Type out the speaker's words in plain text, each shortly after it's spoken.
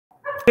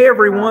Hey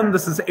everyone,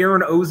 this is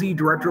Aaron Ozzie,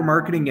 Director of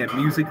Marketing at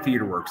Music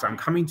Theaterworks. I'm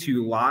coming to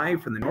you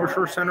live from the North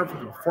Shore Center for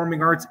the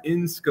Performing Arts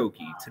in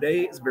Skokie.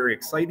 Today is a very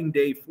exciting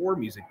day for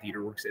Music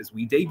Theaterworks as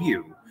we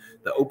debut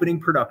the opening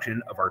production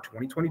of our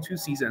 2022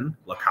 season,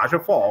 Cage Aux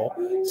Folles,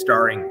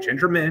 starring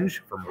Ginger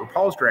Minge from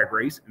RuPaul's Drag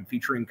Race and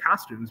featuring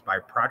costumes by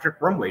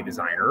Project Runway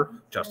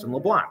designer Justin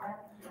LeBlanc.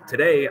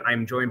 Today,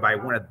 I'm joined by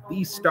one of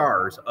the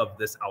stars of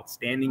this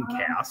outstanding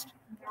cast.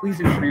 Please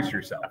introduce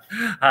yourself.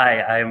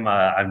 Hi,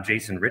 I'm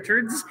Jason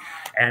Richards,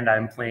 and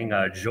I'm playing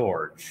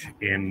George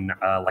in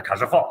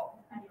Cage Aux Folles.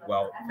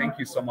 Well, thank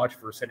you so much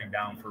for sitting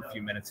down for a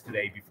few minutes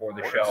today before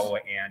the show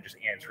and just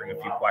answering a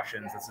few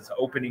questions. This is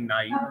opening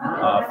night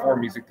for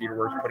Music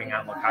Theaterworks putting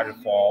on Cage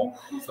Aux Folles.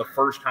 It's the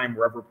first time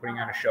we're ever putting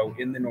on a show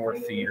in the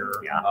North Theater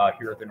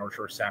here at the North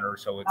Shore Center,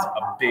 so it's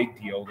a big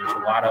deal. There's a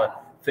lot of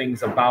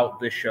things about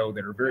this show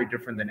that are very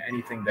different than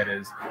anything that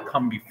has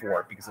come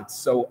before because it's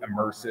so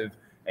immersive.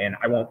 And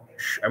I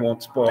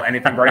won't spoil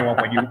anything for anyone.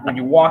 When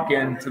you walk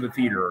into the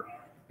theater,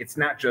 it's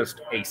not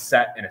just a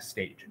set and a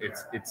stage.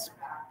 It's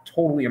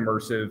totally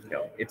immersive.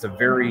 It's a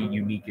very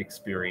unique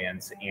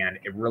experience, and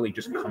it really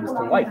just comes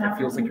to life. It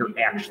feels like you're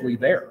actually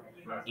there.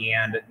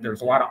 And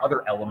there's a lot of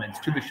other elements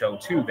to the show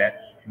too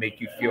that make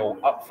you feel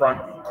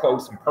upfront,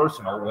 close, and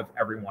personal with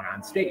everyone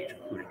on stage,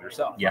 including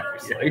yourself. Yeah.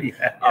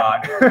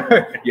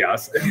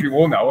 Yes, you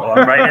will know. Well,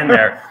 I'm right in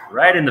there,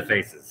 right in the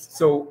faces.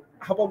 So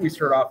how about we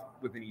start off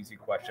with an easy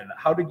question?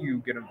 How did you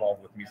get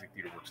involved with Music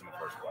Theaterworks in the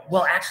first place?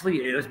 Well, actually,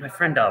 it was my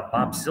friend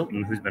Bob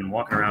Silton who's been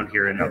walking around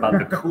here in about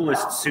the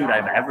coolest suit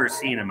I've ever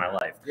seen in my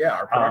life. Yeah,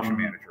 our production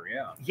manager,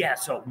 yeah. Yeah,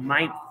 so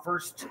my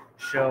first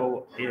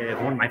show,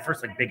 one of my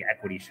first big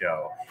equity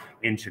show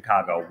in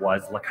Chicago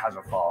was Cage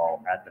Aux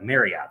Folles at the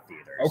Marriott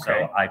Theater.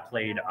 Okay. So I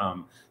played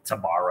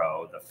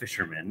Tabaro, the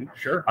fisherman,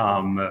 sure,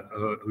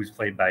 who's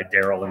played by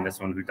Daryl in this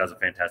one, who does a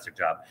fantastic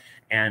job.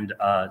 And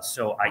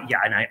so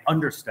I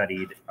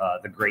understudied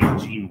the great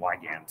Gene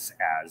Wygant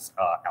as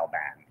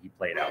Alban. He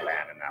played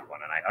Alban in that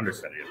one, and I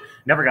understudied him.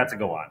 Never got to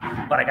go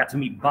on, but I got to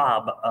meet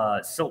Bob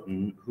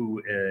Silton,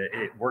 who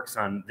works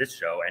on this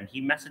show, and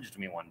he messaged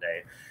me one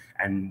day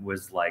and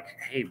was like,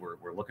 hey,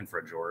 we're looking for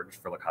a George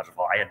for Cage Aux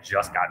Folles. I had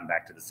just gotten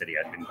back to the city.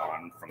 I'd been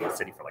gone from the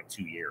city for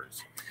 2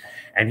 years.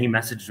 And he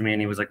messaged me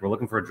and he was like, we're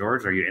looking for a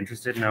George. Are you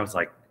interested? And I was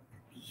like,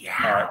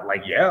 yeah,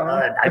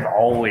 I've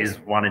always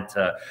wanted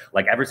to,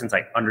 ever since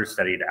I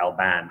understudied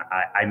Alban,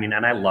 I mean,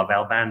 and I love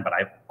Alban, but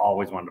I've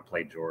always wanted to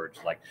play George.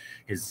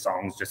 His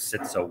songs just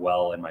sit so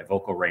well in my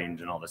vocal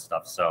range and all this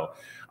stuff. So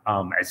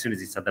as soon as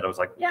he said that, I was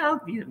like, yeah, I'll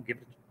give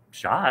it a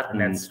shot. And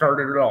that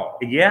started it all.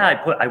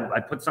 Yeah, I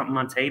put something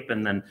on tape,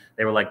 and then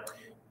they were like,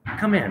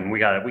 come in, we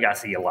gotta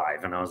see you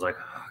live. And I was like,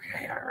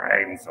 okay, all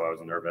right. And so I was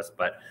nervous,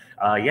 but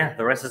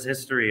the rest is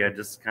history. I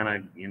just kind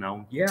of,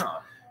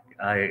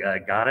 I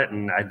got it,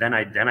 and then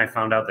I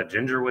found out that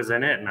Ginger was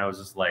in it, and I was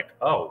just like,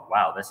 oh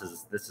wow, this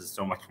is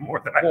so much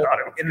more than I thought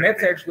it was. And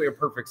that's actually a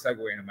perfect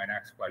segue into my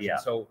next question. Yeah.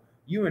 So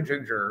you and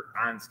Ginger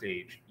on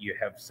stage, you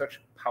have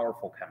such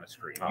powerful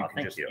chemistry.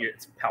 Thank you.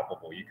 It's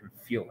palpable. You can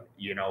feel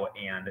it,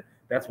 and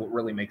that's what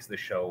really makes the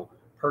show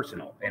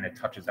personal, and it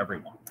touches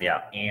everyone.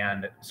 Yeah.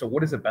 And so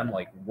what has it been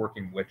like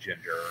working with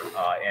Ginger,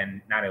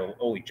 and not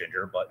only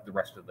Ginger, but the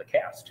rest of the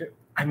cast too?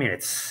 I mean,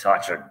 it's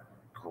such a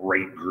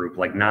great group.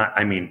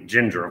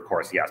 Ginger, of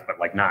course, yes, but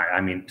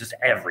just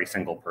every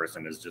single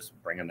person is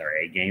just bringing their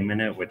A game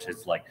in it, which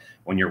is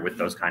when you're with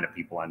those kind of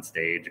people on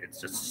stage,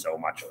 it's just so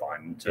much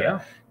fun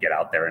to get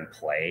out there and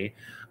play.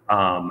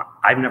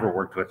 I've never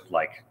worked with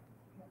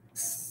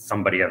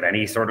somebody of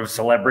any sort of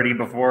celebrity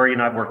before.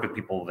 I've worked with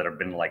people that have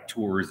been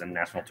tours and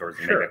national tours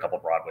and maybe a couple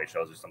Broadway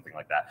shows or something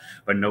like that,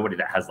 but nobody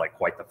that has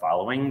quite the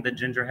following that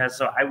Ginger has.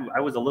 So I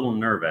was a little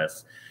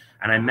nervous,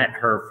 and I met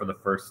her for the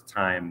first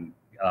time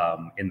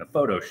in the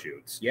photo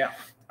shoots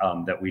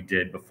that we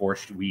did before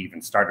we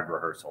even started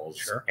rehearsals.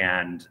 Sure.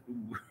 And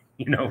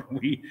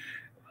we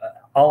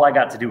all I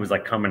got to do was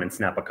come in and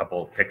snap a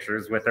couple of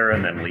pictures with her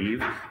and then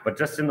leave. But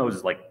just in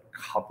those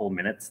couple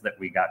minutes that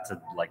we got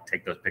to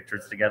take those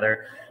pictures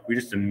together, we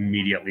just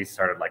immediately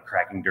started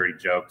cracking dirty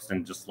jokes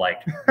and just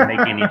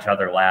making each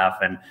other laugh.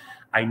 And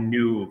I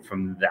knew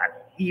from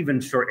that even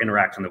short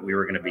interaction that we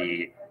were going to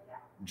be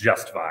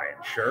just fine.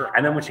 Sure.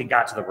 And then when she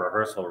got to the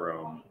rehearsal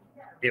room,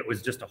 it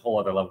was just a whole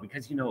other level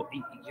because you're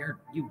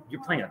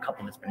playing a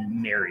couple that's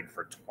been married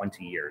for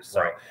 20 years,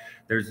 so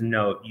there's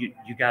no you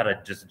gotta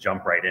just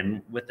jump right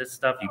in with this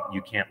stuff.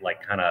 You can't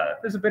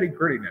there's a bit of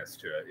grittiness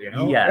to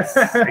it, Yes,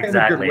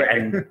 exactly.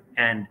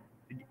 and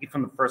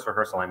from the first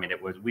rehearsal, I mean,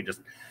 we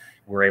just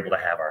were able to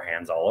have our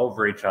hands all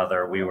over each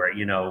other. We were,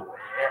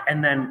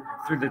 and then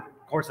through the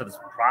course of this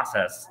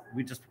process,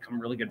 we just become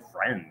really good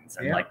friends,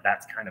 and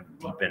that's kind of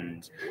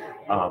deepened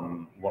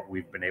what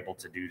we've been able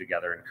to do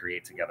together and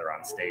create together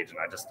on stage. And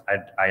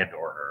I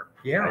adore her.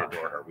 I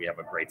adore her. We have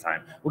a great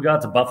time. We go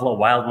out to Buffalo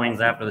Wild Wings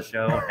after the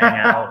show, hang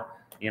out.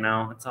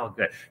 It's all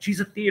good.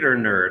 She's a theater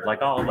nerd,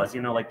 like all of us.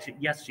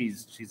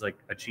 She's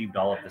achieved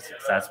all of the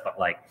success, but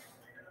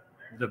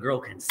the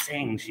girl can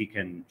sing. She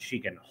can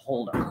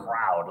hold a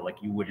crowd like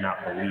you would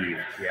not believe.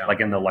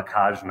 In the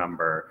Cage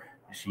number,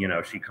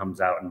 she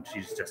comes out and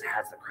she just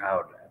has the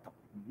crowd at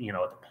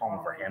the palm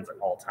of her hands at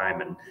all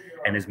time,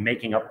 and is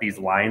making up these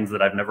lines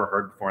that I've never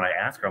heard before. And I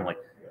ask her, I'm like,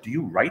 do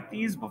you write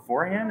these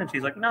beforehand? And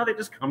she's like, no, they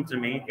just come to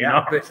me.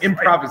 The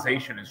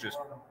improvisation is just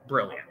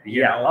brilliant.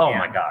 Oh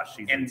my gosh,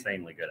 she's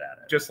insanely good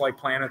at it. Just like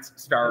planets,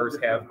 stars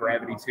have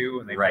gravity too,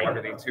 and they pull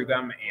everything to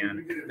them.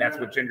 And that's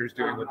what Ginger's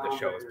doing with the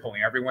show, is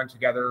pulling everyone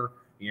together,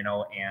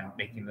 and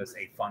making this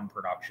a fun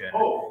production.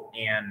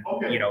 And,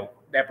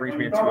 that brings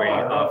me into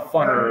a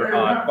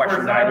funner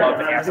question that I love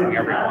asking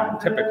everyone,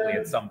 typically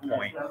at some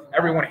point.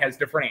 Everyone has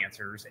different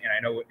answers, and I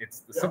know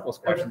it's the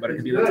simplest question, but it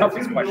can be the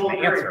toughest question to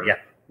answer. Yeah.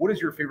 What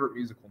is your favorite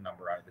musical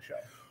number out of the show?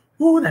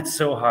 Ooh, that's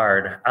so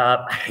hard.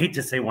 I hate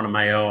to say one of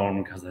my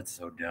own because that's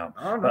so dumb.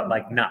 Oh, no. But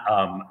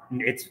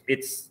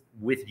it's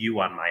With You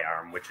on My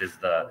Arm, which is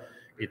the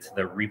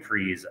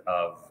reprise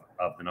of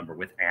the number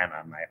With Anne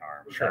on My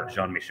Arm that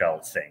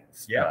Jean-Michel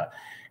sings. Yeah.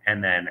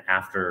 And then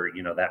after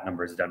that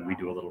number is done, we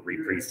do a little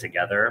reprise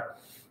together.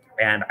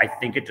 And I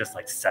think it just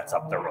sets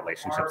up their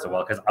relationship so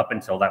well, because up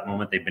until that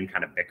moment they've been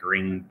kind of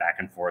bickering back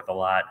and forth a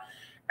lot,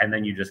 and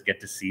then you just get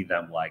to see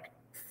them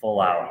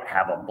full out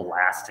have a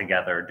blast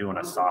together, doing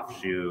a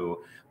soft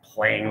shoe,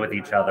 playing with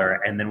each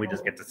other, and then we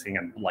just get to sing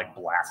and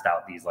blast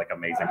out these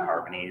amazing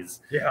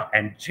harmonies. Yeah.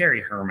 And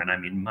Jerry Herman, I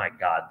mean, my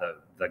God,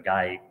 the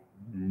guy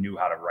knew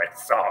how to write a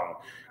song,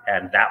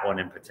 and that one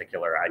in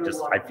particular,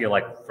 I feel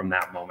like from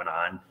that moment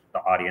on, the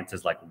audience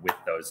is with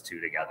those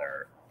two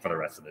together for the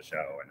rest of the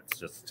show, and it's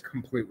just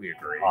completely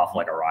agree, off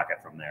like a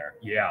rocket from there.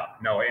 Yeah,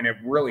 no, and it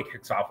really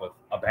kicks off with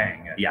a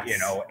bang. Yes.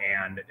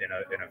 And in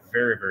a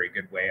very, very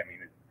good way. I mean,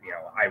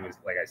 I was,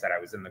 like I said,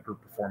 I was in the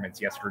group performance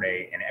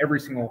yesterday, and every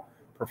single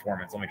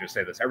performance, let me just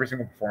say this, every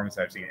single performance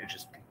I've seen, it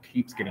just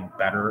keeps getting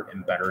better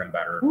and better and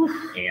better.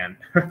 Oof. And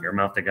your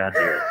mouth to God's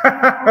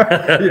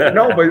ear.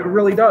 No, but it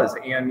really does.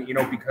 And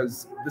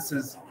because this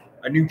is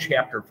a new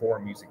chapter for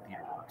Music Theater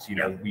Works.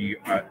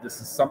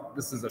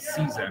 This is a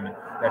season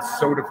that's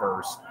so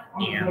diverse,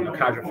 and the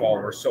Cage Aux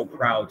Folles, we're so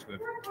proud to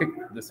have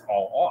kicked this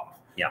all off.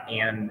 Yeah.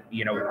 And,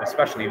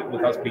 especially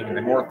with us being in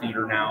the North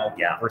Theater now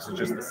versus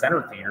just the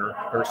Center Theater,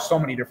 there's so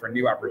many different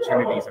new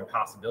opportunities and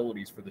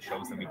possibilities for the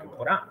shows that we can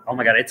put on. Oh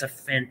my God, it's a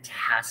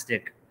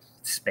fantastic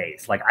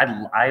space.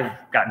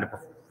 I've gotten to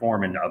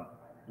perform in a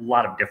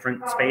lot of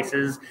different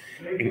spaces,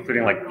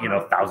 including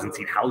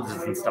 1,000-seat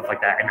houses and stuff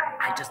like that. And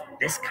I just,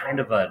 this kind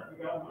of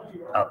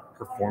a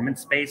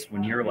performance space,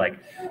 when you're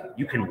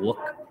you can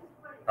look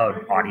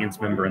an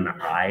audience member in the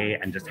eye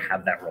and just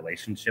have that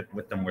relationship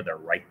with them where they're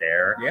right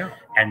there,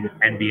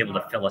 and be able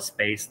to fill a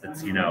space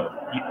that's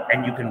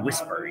and you can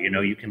whisper,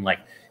 you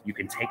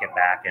can take it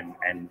back,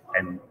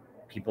 and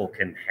people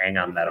can hang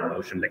on that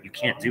emotion that you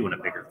can't do in a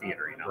bigger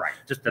theater. Right.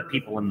 Just the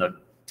people in the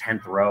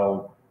 10th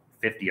row,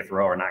 50th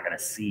row are not going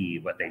to see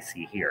what they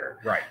see here.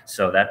 Right.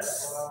 So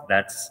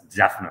that's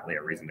definitely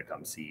a reason to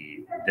come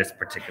see this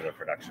particular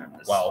production in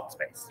this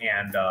space.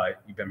 And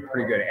you've been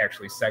pretty good at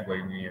actually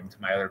segueing me into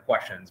my other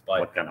questions,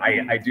 but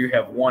I do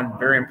have one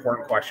very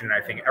important question, and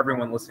I think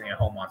everyone listening at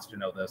home wants to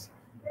know this.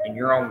 In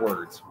your own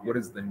words, what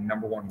is the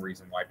number one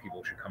reason why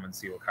people should come and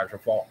see Cage Aux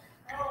Folles?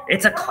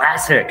 It's a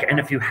classic, and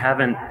if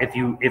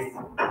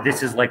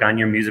this is on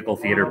your musical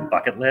theater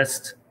bucket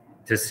list,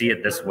 to see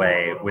it this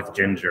way with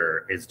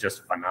Ginger is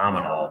just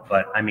phenomenal.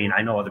 But I mean,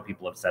 I know other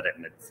people have said it,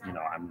 and it's,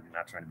 I'm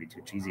not trying to be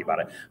too cheesy about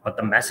it, but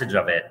the message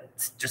of it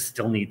just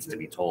still needs to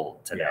be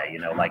told today.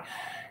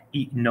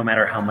 No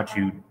matter how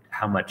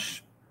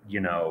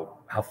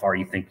far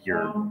you think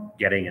you're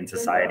getting in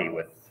society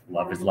with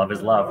love is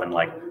love, and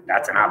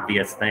that's an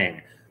obvious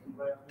thing.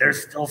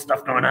 There's still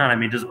stuff going on. I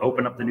mean, just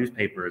open up the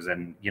newspapers,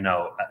 and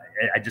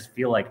I just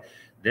feel like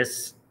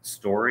this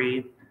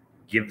story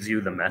gives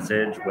you the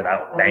message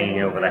without banging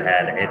you over the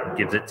head. It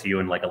gives it to you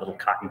in a little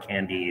cotton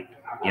candy,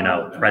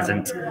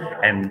 present,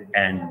 and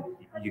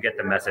you get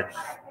the message,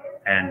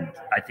 and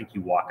I think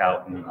you walk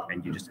out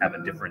and you just have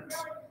a different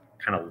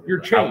kind of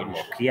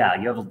outlook. Yeah,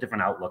 you have a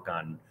different outlook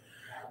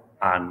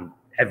on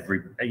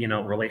every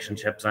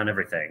relationships, on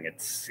everything.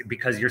 It's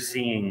because you're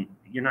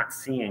not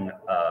seeing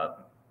a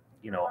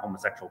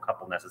homosexual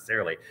couple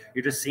necessarily.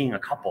 You're just seeing a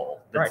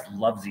couple that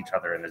loves each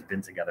other and has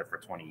been together for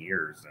 20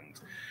 years.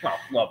 And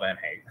love and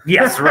hate.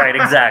 Yes, right,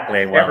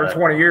 exactly. Well, after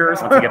 20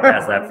 years. Once you get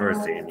past that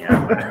first scene,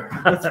 yeah.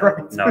 That's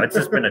right. No, it's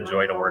just been a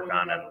joy to work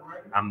on, and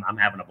I'm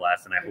having a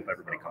blast, and I hope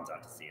everybody comes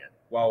out to see it.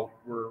 Well,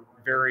 we're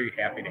very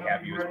happy to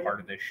have you as part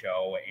of this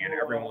show, and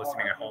everyone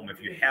listening at home,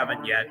 if you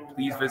haven't yet,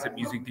 please visit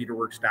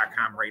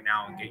musictheaterworks.com right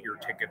now and get your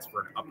tickets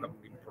for an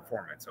upcoming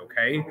performance,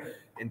 okay?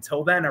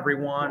 Until then,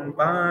 everyone,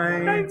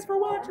 bye. Thanks for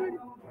watching.